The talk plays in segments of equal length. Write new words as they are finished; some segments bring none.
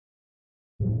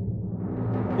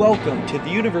Welcome to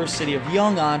the University of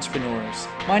Young Entrepreneurs.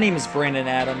 My name is Brandon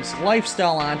Adams,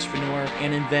 lifestyle entrepreneur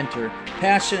and inventor,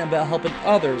 passionate about helping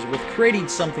others with creating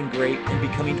something great and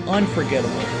becoming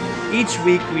unforgettable. Each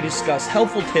week we discuss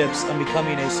helpful tips on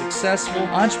becoming a successful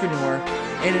entrepreneur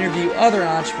and interview other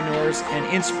entrepreneurs and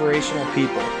inspirational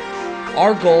people.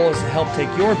 Our goal is to help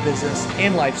take your business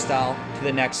and lifestyle to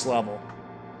the next level.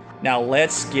 Now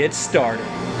let's get started.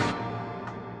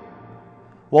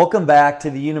 Welcome back to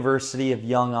the University of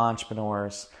Young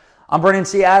Entrepreneurs. I'm Brandon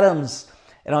C. Adams,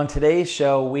 and on today's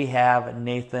show we have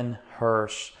Nathan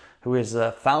Hirsch, who is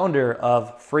the founder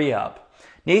of FreeUp.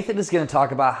 Nathan is going to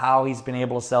talk about how he's been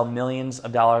able to sell millions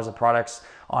of dollars of products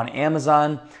on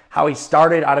Amazon, how he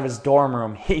started out of his dorm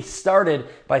room. He started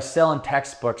by selling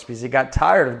textbooks because he got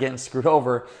tired of getting screwed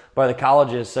over by the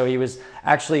colleges. So he was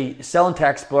actually selling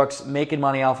textbooks, making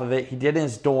money off of it. He did it in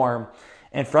his dorm.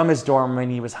 And from his dorm, when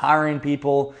he was hiring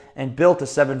people and built a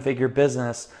seven-figure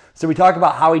business. So we talk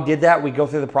about how he did that. We go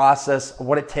through the process of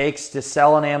what it takes to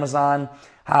sell on Amazon,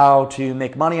 how to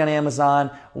make money on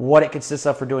Amazon, what it consists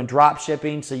of for doing drop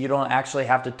shipping so you don't actually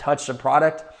have to touch the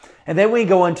product. And then we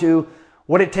go into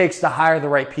what it takes to hire the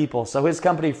right people. So his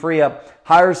company, FreeUp,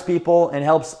 hires people and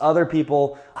helps other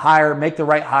people hire, make the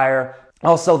right hire.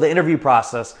 Also, the interview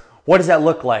process. What does that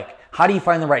look like? How do you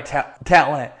find the right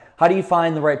talent? How do you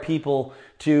find the right people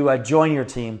to join your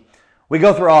team? We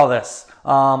go through all this.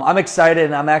 I'm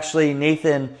excited, and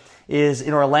Nathan is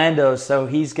in Orlando, so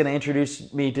he's going to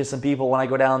introduce me to some people when I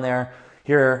go down there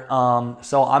here.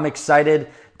 So I'm excited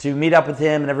to meet up with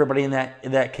him and everybody in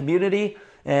that community,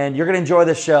 and you're going to enjoy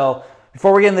this show.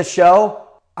 Before we get in the show,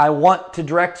 I want to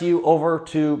direct you over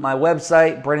to my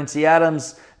website,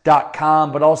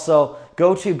 BrandonCAdams.com, but also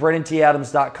go to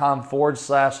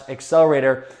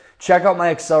BrandonCAdams.com/accelerator. Check out my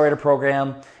accelerator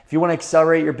program. If you want to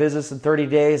accelerate your business in 30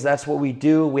 days, that's what we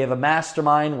do. We have a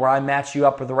mastermind where I match you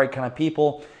up with the right kind of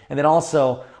people. And then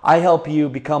also, I help you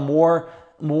become more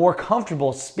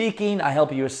comfortable speaking. I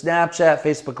help you with Snapchat,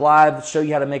 Facebook Live, show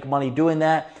you how to make money doing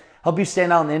that, help you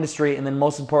stand out in the industry. And then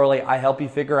most importantly, I help you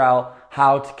figure out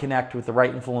how to connect with the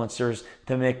right influencers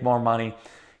to make more money.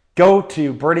 Go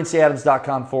to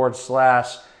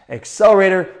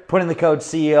BrandonCAdams.com/accelerator, put in the code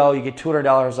CEO, you get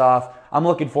 $200 off. I'm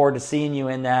looking forward to seeing you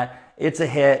in that. It's a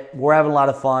hit. We're having a lot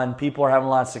of fun. People are having a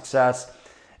lot of success.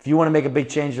 If you want to make a big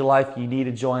change in your life, you need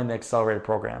to join the Accelerator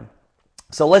program.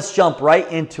 So let's jump right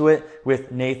into it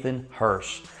with Nathan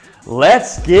Hirsch.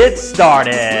 Let's get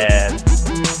started.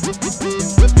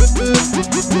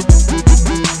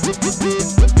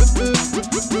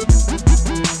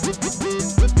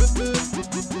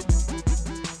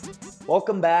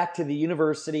 Welcome back to the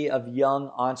University of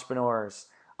Young Entrepreneurs.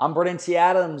 I'm Brandon C.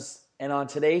 Adams. And on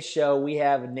today's show, we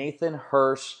have Nathan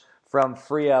Hirsch from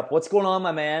FreeUp. What's going on,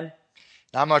 my man?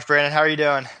 Not much, Brandon. How are you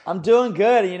doing? I'm doing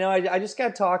good. You know, I just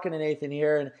got talking to Nathan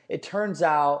here, and it turns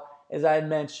out, as I had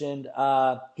mentioned,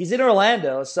 he's in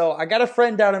Orlando. So I got a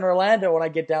friend down in Orlando when I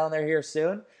get down there here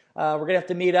soon. We're going to have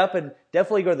to meet up and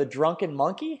definitely go to the Drunken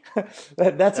Monkey.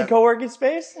 That's a co-working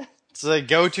space? It's a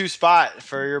go-to spot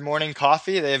for your morning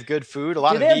coffee. They have good food, a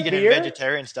lot of vegan and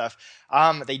vegetarian stuff.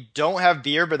 They don't have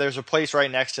beer, but there's a place right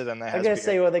next to them that has beer. I was going to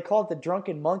say, well, they call it the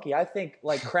Drunken Monkey. I think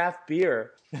like craft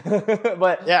beer.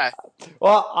 But yeah.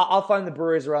 Well, I'll find the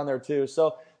breweries around there too.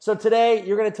 So today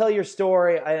you're going to tell your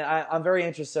story. I'm very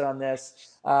interested on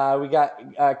this. We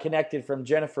got connected from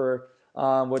Jennifer,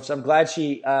 which I'm glad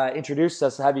she introduced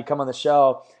us to have you come on the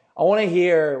show. I want to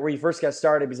hear where you first got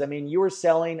started because, I mean, you were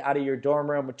selling out of your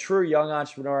dorm room, a true young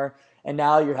entrepreneur, and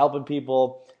now you're helping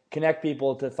people, connect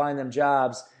people to find them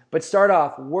jobs. But start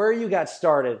off where you got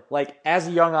started, like as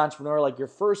a young entrepreneur, like your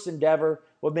first endeavor,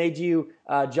 what made you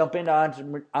jump into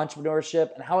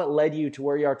entrepreneurship and how it led you to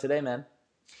where you are today, man.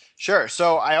 Sure.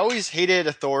 So I always hated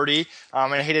authority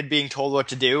and I hated being told what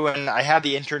to do. And I had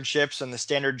the internships and the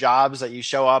standard jobs that you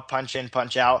show up, punch in,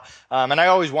 punch out. And I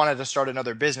always wanted to start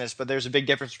another business, but there's a big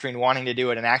difference between wanting to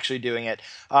do it and actually doing it.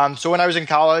 So when I was in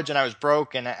college and I was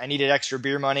broke and I needed extra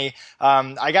beer money,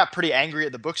 I got pretty angry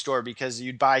at the bookstore because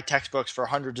you'd buy textbooks for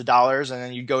hundreds of dollars and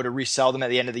then you'd go to resell them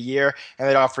at the end of the year and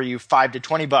they'd offer you $5 to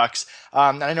 $20.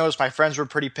 And I noticed my friends were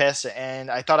pretty pissed and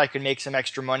I thought I could make some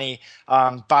extra money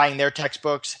buying their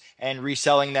textbooks and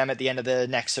reselling them at the end of the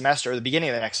next semester or the beginning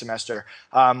of the next semester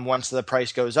once the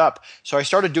price goes up. So I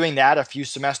started doing that a few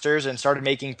semesters and started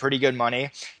making pretty good money.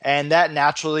 And that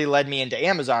naturally led me into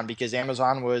Amazon because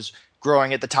Amazon was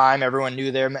growing at the time. Everyone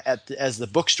knew them as the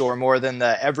bookstore more than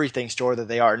the everything store that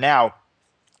they are now.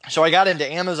 So I got into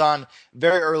Amazon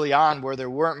very early on where there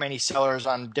weren't many sellers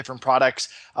on different products.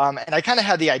 And I kind of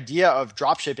had the idea of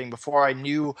drop shipping before I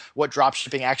knew what drop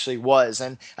shipping actually was.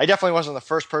 And I definitely wasn't the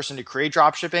first person to create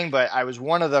drop shipping, but I was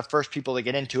one of the first people to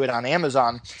get into it on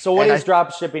Amazon. So what And is I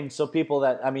drop shipping? So people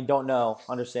that don't know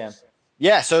understand.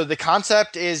 Yeah, so the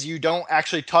concept is you don't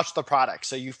actually touch the product.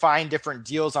 So you find different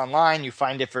deals online, you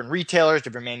find different retailers,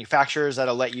 different manufacturers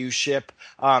that'll let you ship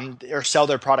or sell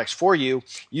their products for you.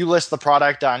 You list the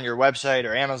product on your website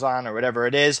or Amazon or whatever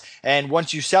it is, and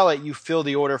once you sell it, you fill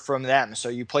the order from them. So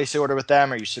you place the order with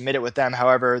them or you submit it with them,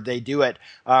 however they do it,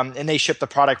 and they ship the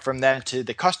product from them to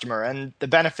the customer. And the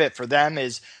benefit for them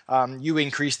is you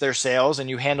increase their sales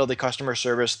and you handle the customer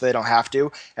service so they don't have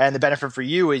to. And the benefit for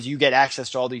you is you get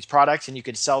access to all these products and you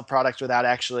can sell products without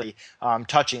actually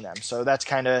touching them. So that's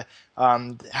kind of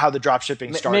how the drop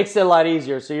shipping started. Makes it a lot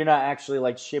easier. So you're not actually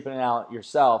like shipping it out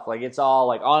yourself. Like it's all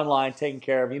like online, taken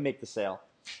care of. You make the sale.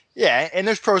 Yeah, and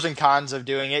there's pros and cons of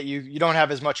doing it. You don't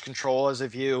have as much control as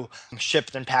if you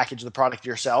shipped and packaged the product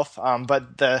yourself.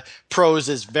 But the pros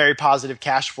is very positive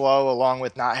cash flow, along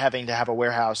with not having to have a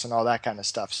warehouse and all that kind of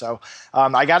stuff. So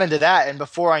I got into that, and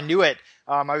before I knew it,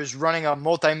 I was running a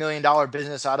multi-million-dollar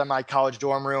business out of my college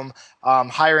dorm room,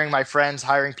 hiring my friends,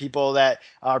 hiring people that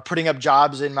are putting up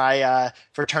jobs in my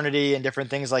fraternity and different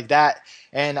things like that.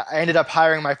 And I ended up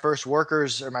hiring my first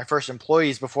workers or my first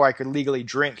employees before I could legally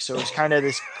drink. So it was kind of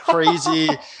this crazy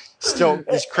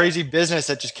business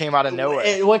that just came out of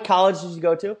nowhere. What college did you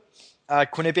go to?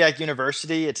 Quinnipiac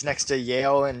University. It's next to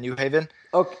Yale and New Haven.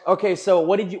 Okay. So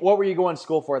what were you going to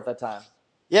school for at that time?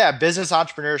 Yeah, business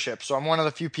entrepreneurship. So I'm one of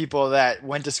the few people that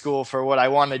went to school for what I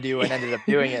wanted to do and ended up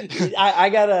doing it. I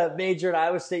got a major at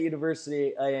Iowa State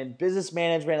University in business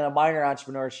management and a minor in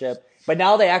entrepreneurship. But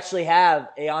now they actually have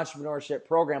a entrepreneurship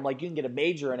program. Like you can get a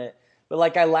major in it. But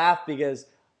like I laugh because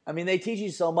they teach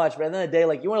you so much. But at the end of the day,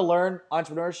 like you want to learn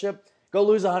entrepreneurship, go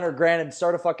lose $100,000 and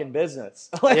start a fucking business.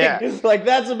 Like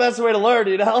that's the best way to learn,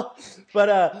 you know.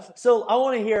 But so I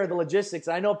want to hear the logistics.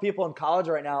 I know people in college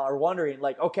right now are wondering,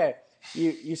 like, okay.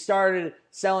 You started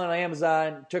selling on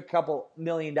Amazon, took a couple $1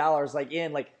 million,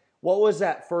 what was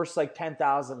that first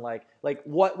 10,000 like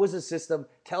what was the system?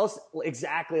 Tell us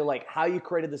exactly how you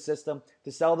created the system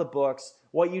to sell the books,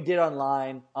 what you did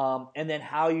online, and then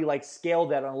how you scaled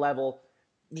that on a level.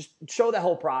 Just show that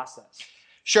whole process.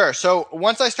 Sure. So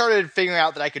once I started figuring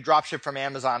out that I could drop ship from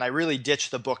Amazon, I really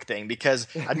ditched the book thing because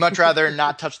I'd much rather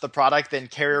not touch the product than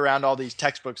carry around all these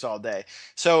textbooks all day.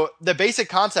 So the basic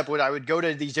concept I would go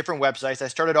to these different websites. I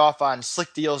started off on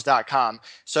slickdeals.com.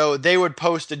 So they would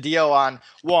post a deal on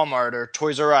Walmart or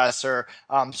Toys R Us or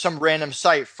some random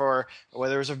site for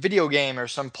whether it was a video game or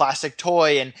some plastic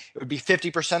toy, and it would be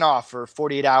 50% off for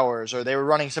 48 hours, or they were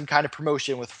running some kind of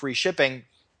promotion with free shipping.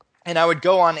 And I would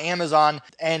go on Amazon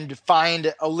and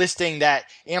find a listing that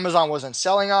Amazon wasn't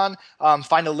selling on,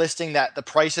 find a listing that the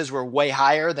prices were way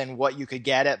higher than what you could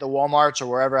get at the Walmarts or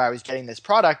wherever I was getting this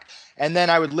product. And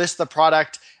then I would list the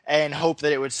product and hope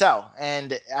that it would sell.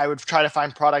 And I would try to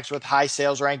find products with high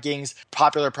sales rankings,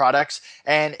 popular products,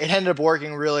 and it ended up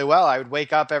working really well. I would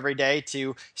wake up every day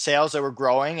to sales that were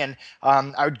growing, and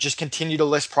I would just continue to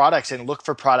list products and look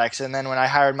for products. And then when I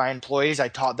hired my employees, I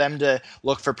taught them to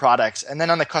look for products. And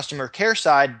then on the customer care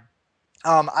side,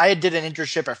 I did an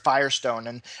internship at Firestone,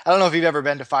 and I don't know if you've ever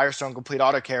been to Firestone Complete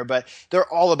Auto Care, but they're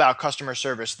all about customer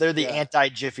service. They're the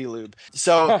anti-Jiffy Lube.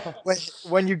 So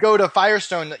when you go to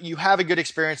Firestone, you have a good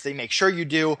experience. They make sure you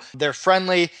do. They're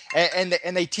friendly, and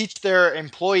they teach their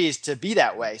employees to be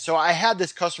that way. So I had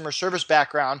this customer service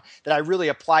background that I really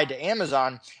applied to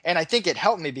Amazon, and I think it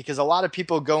helped me because a lot of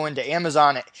people go into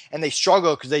Amazon and they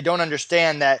struggle because they don't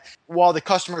understand that while the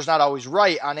customer's not always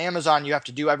right, on Amazon you have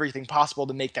to do everything possible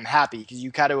to make them happy because you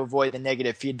got to avoid the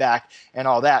negative feedback and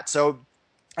all that. So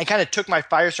I kind of took my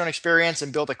Firestone experience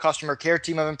and built a customer care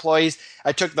team of employees.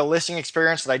 I took the listing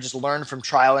experience that I just learned from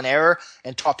trial and error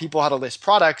and taught people how to list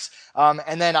products.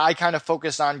 And then I kind of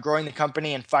focused on growing the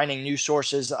company and finding new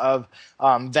sources of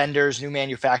vendors, new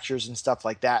manufacturers, and stuff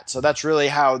like that. So that's really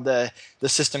how the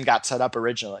system got set up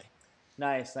originally.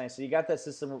 Nice. So you got that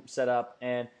system set up.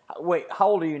 And wait, how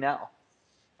old are you now?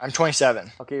 I'm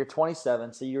 27. Okay, you're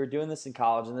 27. So you were doing this in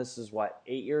college, and this is what,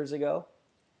 8 years ago?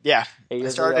 Yeah, 8 years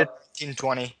I started ago?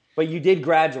 1920. But you did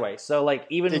graduate. So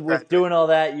even with doing all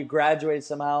that, you graduated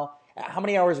somehow. How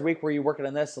many hours a week were you working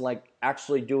on this and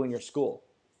actually doing your school?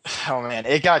 Oh man,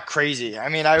 it got crazy. I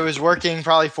mean, I was working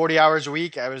probably 40 hours a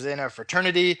week. I was in a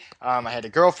fraternity. I had a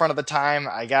girlfriend at the time.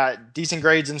 I got decent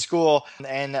grades in school,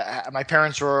 and my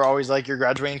parents were always like, "You're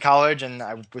graduating college," and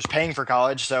I was paying for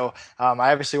college. So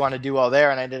I obviously wanted to do well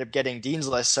there, and I ended up getting dean's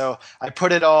list. So I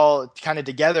put it all kind of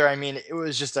together. I mean, it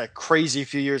was just a crazy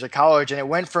few years of college, and it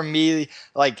went from me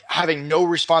like having no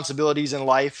responsibilities in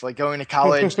life, like going to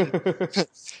college and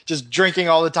just drinking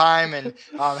all the time and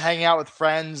hanging out with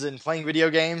friends and playing video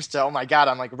games to, oh my God,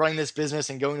 I'm like running this business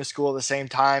and going to school at the same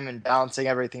time and balancing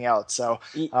everything else. So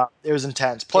it, it was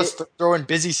intense. Plus, throw in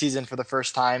busy season for the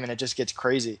first time and it just gets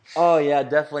crazy. oh yeah,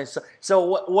 definitely.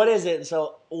 So what is it?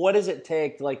 So what does it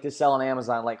take to like to sell on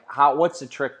Amazon? Like what's the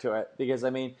trick to it? Because I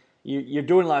mean, you're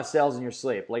doing a lot of sales in your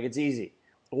sleep. Like it's easy.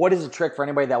 What is the trick for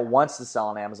anybody that wants to sell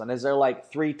on Amazon? Is there like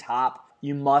three top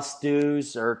you must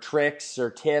do's or tricks or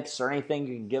tips or anything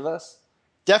you can give us?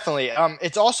 Definitely.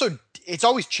 It's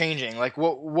always changing. Like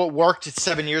what worked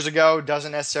 7 years ago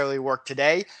doesn't necessarily work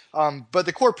today. But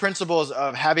the core principles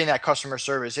of having that customer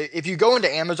service. If you go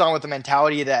into Amazon with the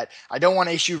mentality that I don't want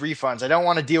to issue refunds, I don't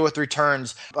want to deal with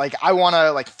returns, like I want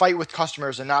to like fight with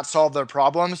customers and not solve their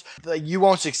problems, like, you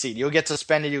won't succeed. You'll get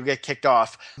suspended. You'll get kicked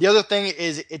off. The other thing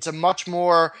is it's a much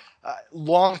more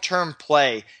long-term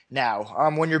play now.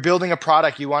 When you're building a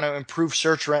product, you want to improve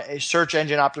search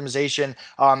engine optimization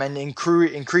and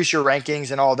increase your rankings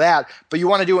and all that, but you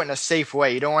want to do it in a safe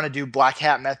way. You don't want to do black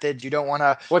hat methods. You don't want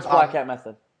to. What's Black Hat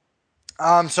method?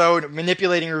 So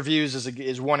manipulating reviews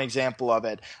is one example of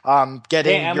it. Can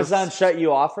Getting your. Amazon shut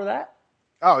you off for that?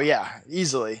 Oh yeah,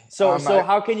 easily. So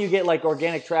how can you get like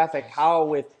organic traffic? How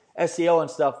with SEO and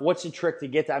stuff? What's the trick to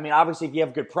get that? I mean, obviously, if you have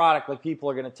a good product, like people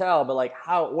are going to tell, but like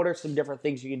how? What are some different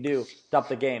things you can do to up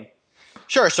the game?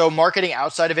 Sure. So marketing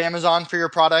outside of Amazon for your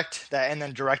product and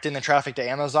then directing the traffic to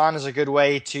Amazon is a good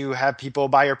way to have people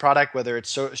buy your product, whether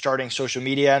it's starting social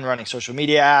media and running social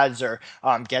media ads or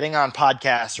getting on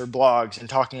podcasts or blogs and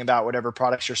talking about whatever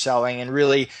products you're selling and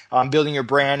really building your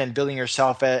brand and building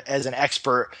yourself as an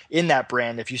expert in that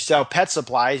brand. If you sell pet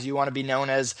supplies, you want to be known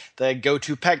as the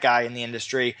go-to pet guy in the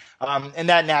industry. And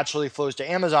that naturally flows to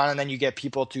Amazon, and then you get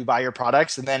people to buy your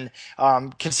products. And then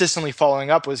consistently following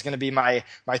up was going to be my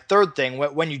third thing.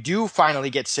 When you do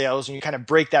finally get sales and you kind of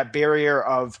break that barrier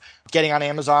of getting on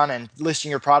Amazon and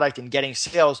listing your product and getting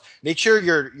sales, make sure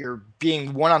you're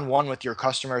being one-on-one with your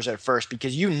customers at first,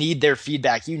 because you need their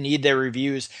feedback, you need their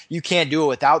reviews. You can't do it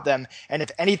without them. And if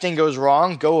anything goes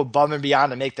wrong, go above and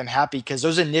beyond to make them happy, because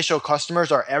those initial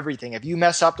customers are everything. If you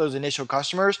mess up those initial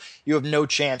customers, you have no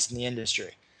chance in the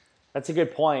industry. That's a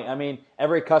good point. I mean,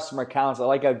 every customer counts. I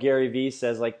like how Gary Vee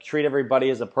says, like, treat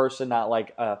everybody as a person, not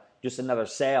like just another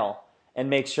sale, and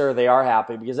make sure they are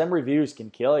happy, because them reviews can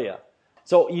kill you.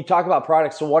 So you talk about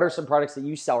products. So what are some products that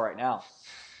you sell right now?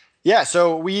 Yeah,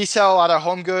 so we sell a lot of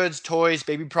home goods, toys,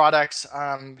 baby products,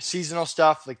 seasonal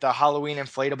stuff like the Halloween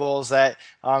inflatables that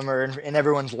are in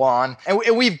everyone's lawn.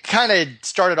 And we've kind of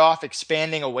started off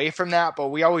expanding away from that, but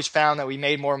we always found that we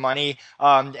made more money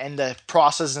and the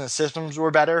process and the systems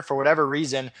were better for whatever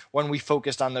reason when we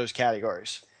focused on those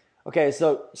categories. Okay,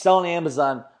 so selling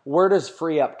Amazon, where does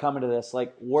FreeUp come into this?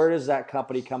 Like, where does that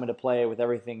company come into play with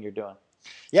everything you're doing?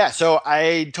 Yeah, so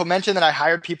to mention that I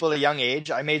hired people at a young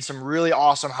age. I made some really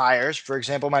awesome hires. For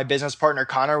example, my business partner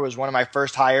Connor was one of my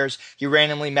first hires. He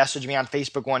randomly messaged me on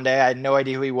Facebook one day. I had no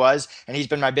idea who he was, and he's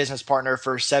been my business partner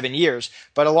for 7 years.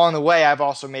 But along the way, I've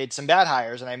also made some bad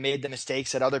hires, and I made the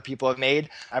mistakes that other people have made.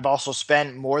 I've also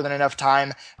spent more than enough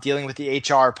time dealing with the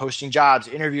HR, posting jobs,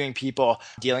 interviewing people,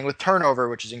 dealing with turnover,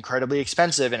 which is incredibly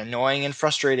expensive and annoying and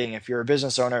frustrating if you're a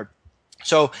business owner.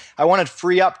 So I wanted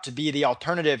FreeUp to be the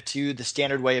alternative to the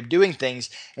standard way of doing things.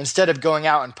 Instead of going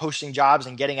out and posting jobs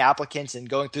and getting applicants and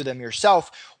going through them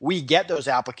yourself, we get those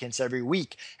applicants every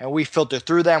week and we filter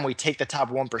through them. We take the top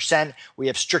 1%. We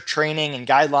have strict training and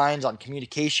guidelines on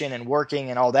communication and working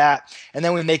and all that. And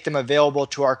then we make them available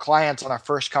to our clients on a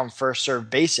first come, first served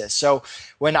basis. So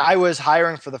when I was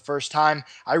hiring for the first time,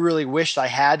 I really wished I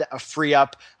had a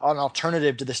FreeUp, an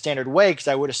alternative to the standard way, because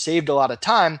I would have saved a lot of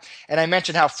time. And I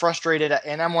mentioned how frustrated,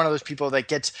 and I'm one of those people that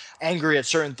gets angry at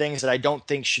certain things that I don't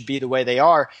think should be the way they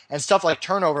are. And stuff like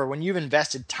turnover, when you've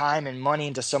invested time and money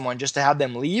into someone just to have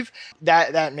them leave,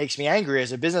 that makes me angry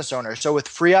as a business owner. So with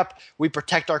FreeUp, we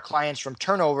protect our clients from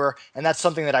turnover, and that's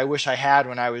something that I wish I had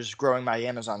when I was growing my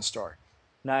Amazon store.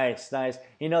 Nice, nice.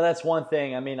 You know, that's one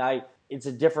thing. I mean, it's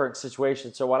a different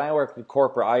situation. So when I worked in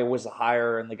corporate, I was the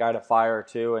hire and the guy to fire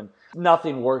too, and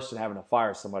nothing worse than having to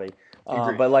fire somebody.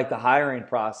 But like the hiring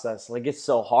process, like it's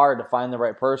so hard to find the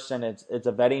right person. It's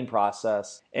a vetting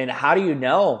process. And how do you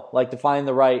know, like, to find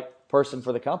the right person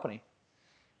for the company?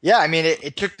 Yeah, I mean,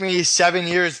 it took me 7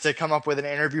 years to come up with an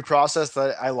interview process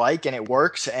that I like and it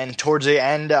works. And towards the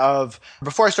end of,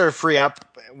 before I started Free Up,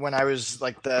 when I was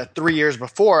like the 3 years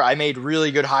before, I made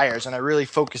really good hires and I really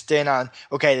focused in on,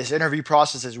 okay, this interview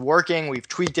process is working. We've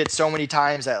tweaked it so many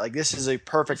times that like this is a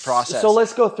perfect So process.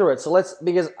 let's go through it. So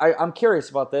because I'm curious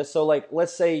about this. So like,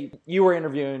 let's say you were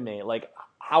interviewing me. Like,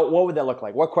 what would that look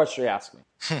like? What question are you asking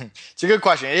It's a good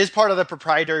question. It is part of the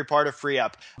proprietary part of Free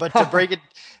Up. But to break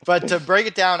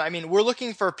it down, I mean, we're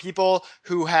looking for people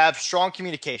who have strong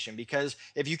communication because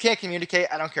if you can't communicate,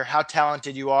 I don't care how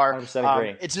talented you me? are, 100%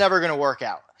 agree. it's never going to work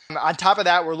out. On top of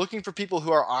that, we're looking for people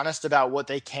who are honest about what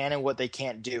they can and what they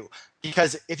can't do.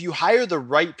 Because if you hire the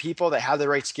right people that have the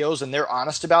right skills and they're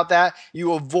honest about that,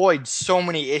 you avoid so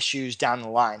many issues down the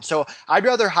line. So I'd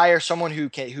rather hire someone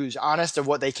who's honest of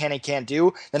what they can and can't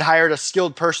do than hire a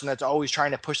skilled person that's always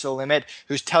trying to push the limit,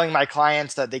 who's telling my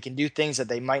clients that they can do things that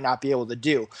they might not be able to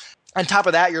do. On top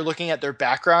of that, you're looking at their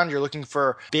background. You're looking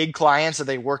for big clients that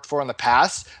they worked for in the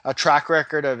past, a track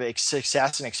record of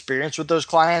success and experience with those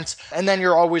clients. And then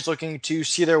you're always looking to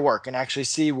see their work and actually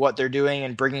see what they're doing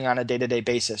and bringing on a day-to-day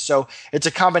basis. So it's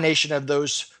a combination of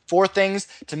those four things.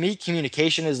 To me,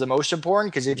 communication is the most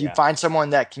important because if you Yeah. find someone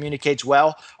that communicates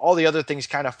well, all the other things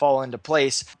kind of fall into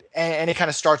place. And it kind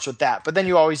of starts with that. But then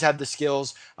you always have the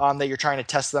skills that you're trying to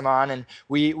test them on. And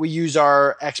we use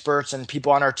our experts and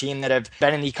people on our team that have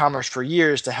been in e-commerce for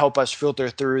years to help us filter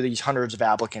through these hundreds of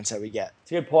applicants that we get.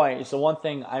 It's a good point. So one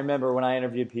thing I remember when I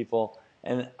interviewed people,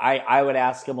 and I would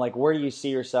ask them like, where do you see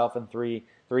yourself in three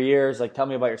years? Like, tell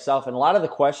me about yourself. And a lot of the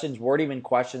questions weren't even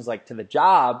questions like to the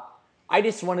job. I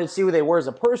just wanted to see who they were as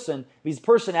a person. Because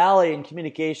personality and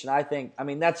communication, I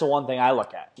mean, that's the one thing I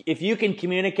look at. If you can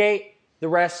communicate, the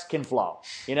rest can flow.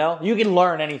 You know, you can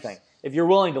learn anything if you're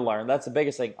willing to learn. That's the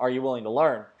biggest thing. Are you willing to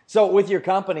learn? So with your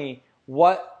company,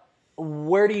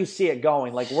 where do you see it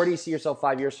going? Like, where do you see yourself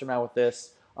 5 years from now with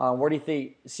this? Where do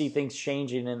you see things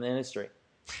changing in the industry?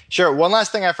 Sure. One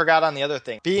last thing I forgot on the other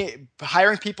thing.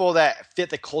 Hiring people that fit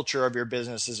the culture of your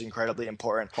business is incredibly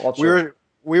important. We Culture. were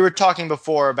we were talking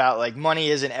before about like money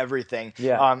isn't everything.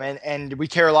 Yeah. And we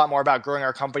care a lot more about growing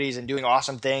our companies and doing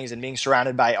awesome things and being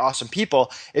surrounded by awesome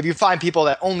people. If you find people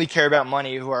that only care about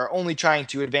money, who are only trying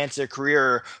to advance their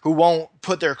career, who won't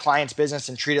put their client's business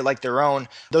and treat it like their own,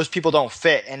 those people don't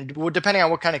fit. And depending on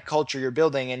what kind of culture you're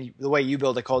building, and the way you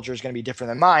build a culture is going to be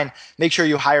different than mine, make sure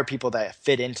you hire people that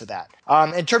fit into that.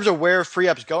 In terms of where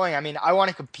FreeUp's going, I mean, I want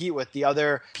to compete with the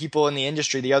other people in the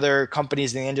industry, the other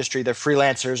companies in the industry, the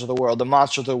freelancers of the world, the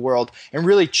monsters of the world, and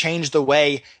really change the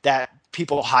way that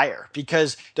people hire,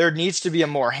 because there needs to be a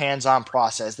more hands-on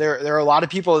process. There are a lot of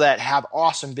people that have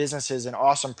awesome businesses and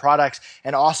awesome products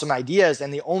and awesome ideas,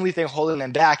 and the only thing holding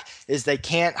them back is they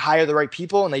can't hire the right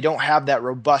people and they don't have that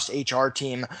robust HR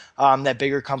team that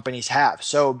bigger companies have.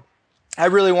 So I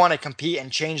really want to compete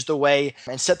and change the way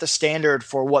and set the standard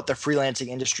for what the freelancing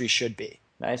industry should be.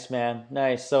 Nice, man.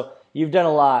 Nice. So you've done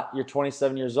a lot. You're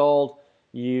 27 years old.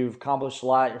 You've accomplished a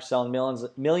lot. You're selling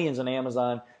millions on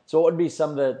Amazon. So what would be some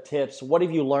of the tips? What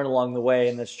have you learned along the way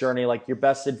in this journey? Like your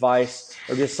best advice,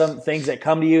 or just some things that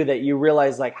come to you that you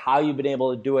realize like how you've been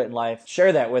able to do it in life.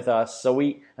 Share that with us so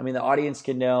the audience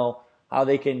can know how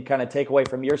they can kind of take away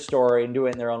from your story and do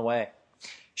it in their own way.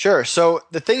 Sure. So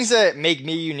the things that make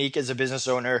me unique as a business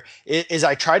owner is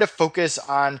I try to focus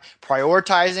on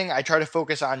prioritizing. I try to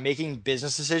focus on making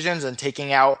business decisions and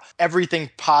taking out everything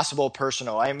possible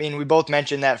personal. I mean, we both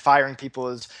mentioned that firing people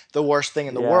is the worst thing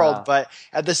in the world, Yeah. but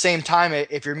at the same time,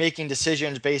 if you're making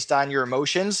decisions based on your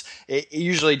emotions, it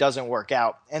usually doesn't work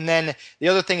out. And then the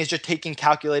other thing is just taking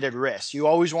calculated risks. You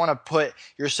always want to put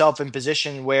yourself in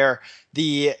position where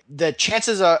the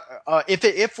chances are,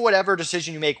 if whatever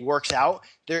decision you make works out,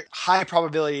 there's high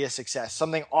probability of success.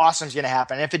 Something awesome is going to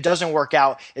happen. And if it doesn't work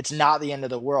out, it's not the end of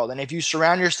the world. And if you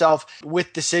surround yourself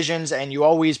with decisions and you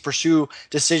always pursue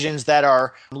decisions that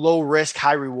are low risk,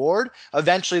 high reward,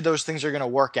 eventually those things are going to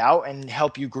work out and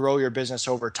help you grow your business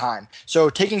over time. So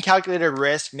taking calculated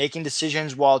risk, making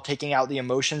decisions while taking out the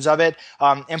emotions of it,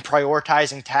 and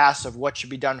prioritizing tasks of what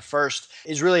should be done first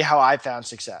is really how I found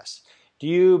success. Do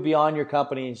you, beyond your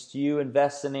companies, do you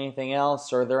invest in anything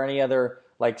else? Or are there any other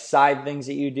like side things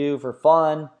that you do for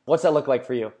fun? What's that look like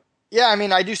for you? Yeah, I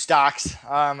mean, I do stocks.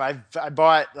 I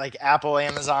bought like Apple,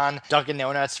 Amazon, Dunkin'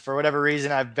 Donuts for whatever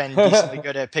reason. I've been decently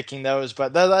good at picking those,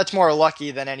 but that's more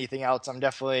lucky than anything else. I'm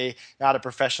definitely not a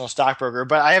professional stockbroker,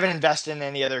 but I haven't invested in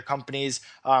any other companies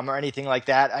or anything like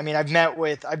that. I mean, I've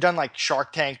done like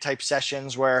Shark Tank type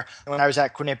sessions where when I was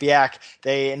at Quinnipiac,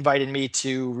 they invited me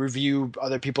to review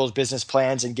other people's business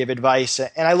plans and give advice.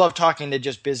 And I love talking to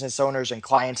just business owners and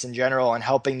clients in general and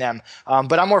helping them.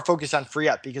 But I'm more focused on free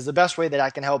up because the best way that I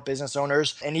can help business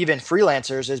owners and even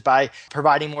freelancers is by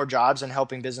providing more jobs and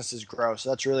helping businesses grow. So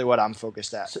that's really what I'm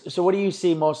focused at. So what do you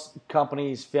see most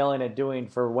companies failing at doing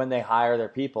for when they hire their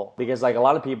people? Because like a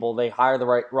lot of people, they hire the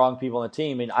wrong people on the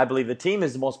team. And I believe the team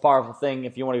is the most powerful thing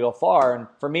if you want to go far. And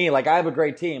for me, like I have a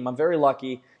great team. I'm very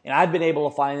lucky. And I've been able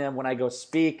to find them when I go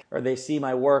speak or they see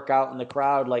my work out in the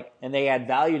crowd, like, and they add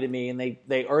value to me and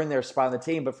they earn their spot on the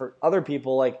team. But for other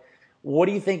people, like, what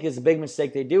do you think is a big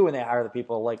mistake they do when they hire the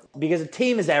people? Like, because a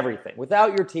team is everything.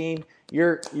 Without your team,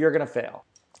 you're gonna fail.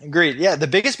 Agreed. Yeah, the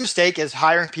biggest mistake is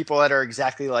hiring people that are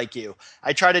exactly like you.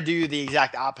 I try to do the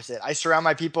exact opposite. I surround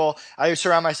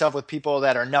myself with people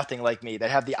that are nothing like me, that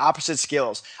have the opposite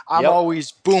skills. I'm Yep.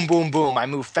 always boom, boom, boom. I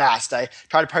move fast. I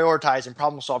try to prioritize and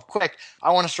problem solve quick.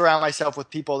 I want to surround myself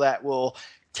with people that will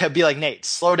to be like Nate,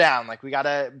 slow down. Like we got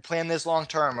to plan this long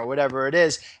term or whatever it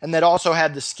is. And that also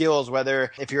had the skills,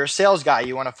 whether if you're a sales guy,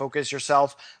 you want to focus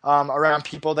yourself around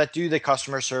people that do the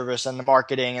customer service and the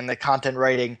marketing and the content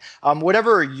writing.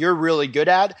 Whatever you're really good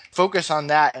at, focus on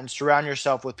that and surround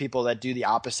yourself with people that do the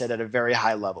opposite at a very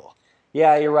high level.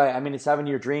 Yeah, you're right. I mean, it's having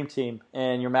your dream team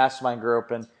and your mastermind group.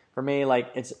 And for me,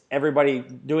 like, it's everybody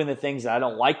doing the things that I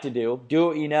don't like to do. Do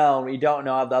what you know, what you don't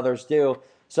know how the others do.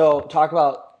 So talk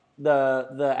about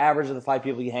the average of the 5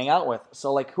 people you hang out with.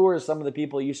 So, like, who are some of the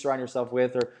people you surround yourself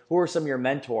with, or who are some of your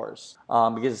mentors?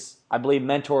 Because I believe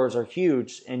mentors are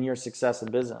huge in your success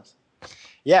in business.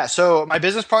 Yeah, so my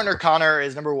business partner Connor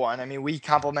is number one. I mean, we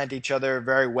complement each other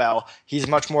very well. He's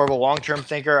much more of a long-term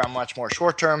thinker. I'm much more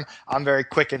short-term. I'm very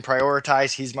quick and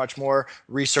prioritize. He's much more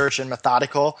research and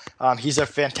methodical. He's a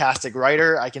fantastic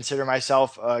writer. I consider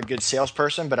myself a good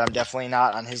salesperson, but I'm definitely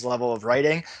not on his level of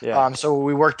writing. Yeah. So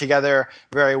we work together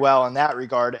very well in that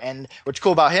regard. And what's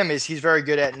cool about him is he's very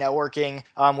good at networking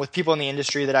with people in the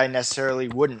industry that I necessarily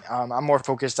wouldn't. I'm more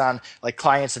focused on like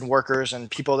clients and workers and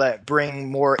people that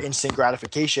bring more instant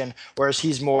gratification, whereas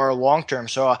he's more long term.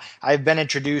 So I've been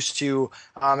introduced to,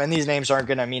 and these names aren't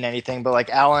going to mean anything, but like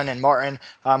Alan and Martin,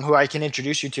 who I can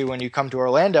introduce you to when you come to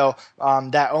Orlando,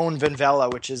 that own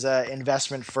Vinvella, which is an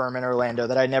investment firm in Orlando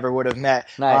that I never would have met.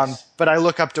 Nice. But I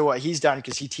look up to what he's done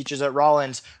because he teaches at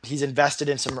Rollins. He's invested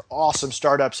in some awesome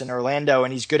startups in Orlando,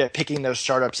 and he's good at picking those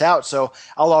startups out. So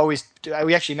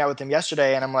we actually met with him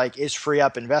yesterday, and I'm like, is free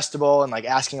up investable, and like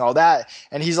asking all that,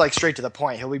 and he's like straight to the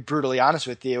point. He'll be brutally honest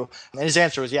with you, and his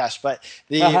answer was yes. But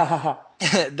the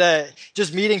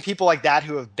just meeting people like that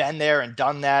who have been there and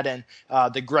done that, and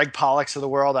the Greg Pollocks of the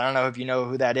world. I don't know if you know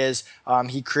who that is.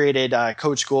 He created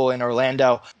Code School in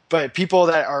Orlando. But people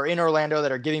that are in Orlando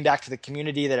that are giving back to the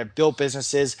community, that have built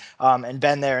businesses and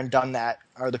been there and done that,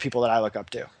 are the people that I look up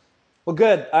to. Well,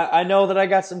 good. I know that I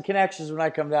got some connections when I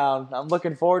come down. I'm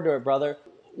looking forward to it, brother.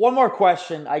 One more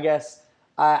question, I guess.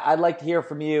 I'd like to hear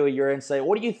from you, your insight.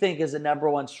 What do you think is the number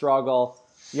one struggle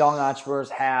young entrepreneurs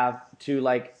have to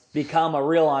like become a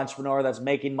real entrepreneur that's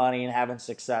making money and having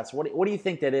success? What do you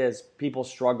think that is people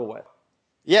struggle with?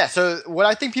 Yeah, so what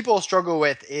I think people struggle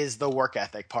with is the work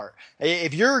ethic part.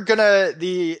 If you're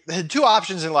the two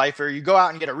options in life are you go out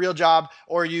and get a real job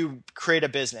or you create a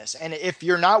business. And if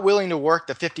you're not willing to work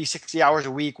the 50, 60 hours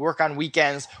a week, work on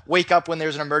weekends, wake up when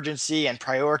there's an emergency and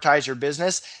prioritize your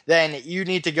business, then you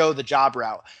need to go the job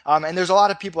route. And there's a lot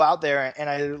of people out there, and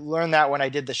I learned that when I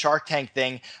did the Shark Tank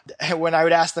thing. When I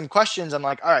would ask them questions, I'm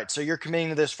like, all right, so you're committing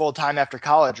to this full time after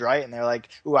college, right? And they're like,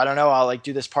 ooh, I don't know, I'll like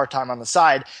do this part time on the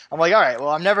side. I'm like, all right,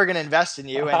 well, I'm never going to invest in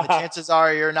you, and the chances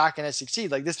are you're not going to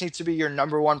succeed. Like this needs to be your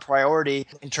number one priority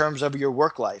in terms of your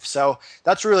work life. So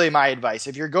that's really my advice.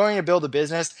 If you're going to build a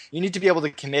business, you need to be able to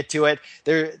commit to it.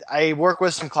 I work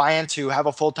with some clients who have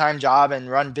a full-time job and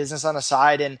run business on the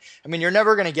side, and I mean, you're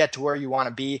never going to get to where you want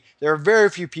to be. There are very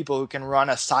few people who can run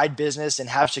a side business and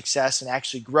have success and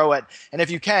actually grow it. And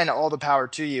if you can, all the power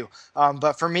to you.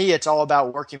 But for me, it's all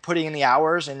about working, putting in the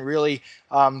hours, and really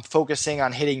focusing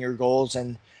on hitting your goals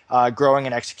and growing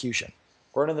in execution.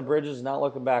 Burning the bridges, not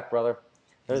looking back, brother.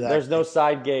 There's no Exactly.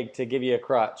 side gig to give you a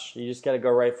crutch. You just got to go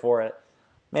right for it.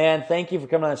 Man, thank you for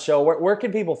coming on the show. Where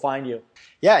can people find you?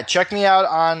 Yeah, check me out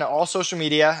on all social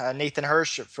media, Nathan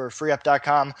Hirsch for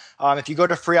freeup.com. If you go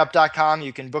to freeup.com,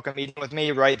 you can book a meeting with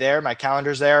me right there. My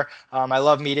calendar's there. I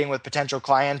love meeting with potential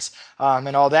clients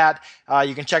and all that.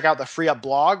 You can check out the FreeUp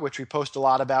blog, which we post a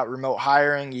lot about remote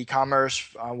hiring,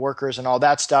 e-commerce, workers, and all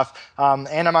that stuff.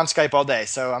 And I'm on Skype all day,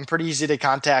 so I'm pretty easy to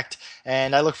contact,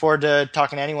 and I look forward to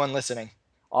talking to anyone listening.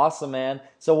 Awesome, man.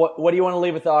 So what do you want to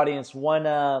leave with the audience?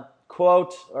 One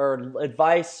quote or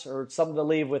advice or something to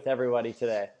leave with everybody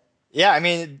today? Yeah, I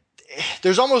mean,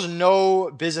 there's almost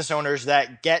no business owners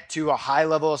that get to a high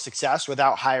level of success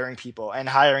without hiring people and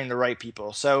hiring the right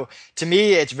people. So to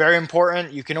me, it's very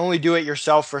important. You can only do it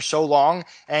yourself for so long.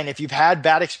 And if you've had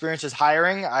bad experiences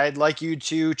hiring, I'd like you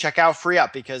to check out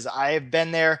FreeUp because I've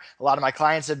been there. A lot of my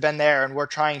clients have been there, and we're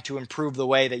trying to improve the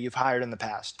way that you've hired in the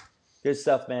past. Good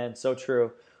stuff, man. So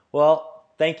true. Well,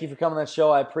 thank you for coming on the show.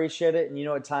 I appreciate it. And you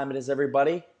know what time it is,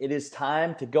 everybody. It is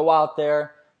time to go out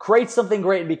there, create something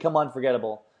great, and become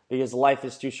unforgettable because life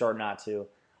is too short not to.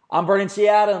 I'm Vernon C.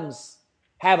 Adams.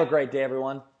 Have a great day,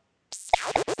 everyone.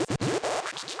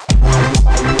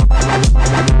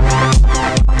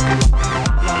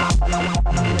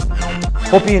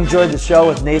 Hope you enjoyed the show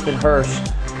with Nathan Hirsch.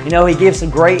 You know, he gave some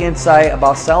great insight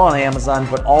about selling on Amazon,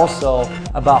 but also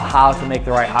about how to make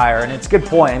the right hire. And it's a good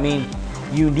point. I mean,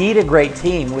 you need a great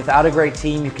team. Without a great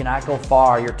team, you cannot go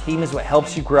far. Your team is what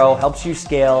helps you grow, helps you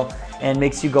scale, and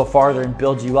makes you go farther and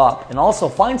build you up. And also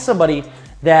find somebody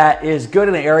that is good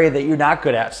in an area that you're not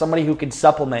good at, somebody who can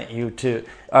supplement you to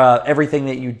everything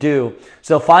that you do.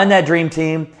 So find that dream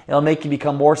team. It'll make you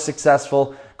become more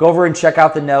successful. Go over and check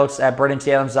out the notes at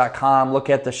BrennanTAdams.com. Look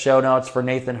at the show notes for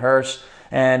Nathan Hirsch,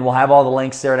 and we'll have all the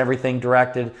links there and everything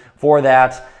directed for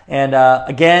that. And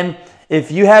again,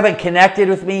 if you haven't connected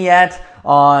with me yet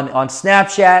on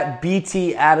Snapchat,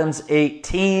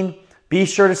 BTAdams18, be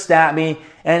sure to snap me.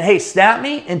 And hey, snap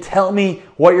me and tell me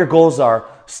what your goals are.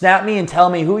 Snap me and tell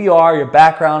me who you are, your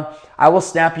background. I will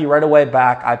snap you right away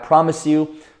back. I promise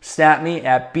you. Snap me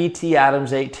at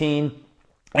BTAdams18.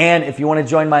 And if you want to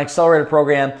join my accelerator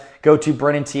program, go to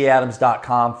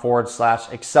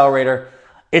BrennanTAdams.com/accelerator.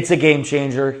 It's a game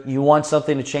changer. You want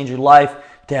something to change your life,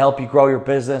 to help you grow your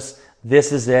business.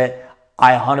 This is it.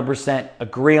 I 100%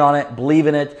 agree on it, believe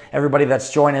in it. Everybody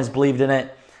that's joined has believed in it.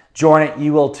 Join it.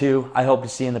 You will too. I hope to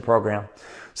see you in the program.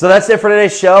 So that's it for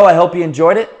today's show. I hope you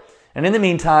enjoyed it. And in the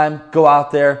meantime, go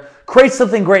out there, create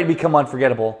something great, and become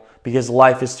unforgettable because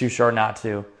life is too short not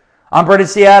to. I'm Vernon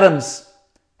C. Adams.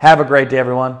 Have a great day,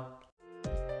 everyone.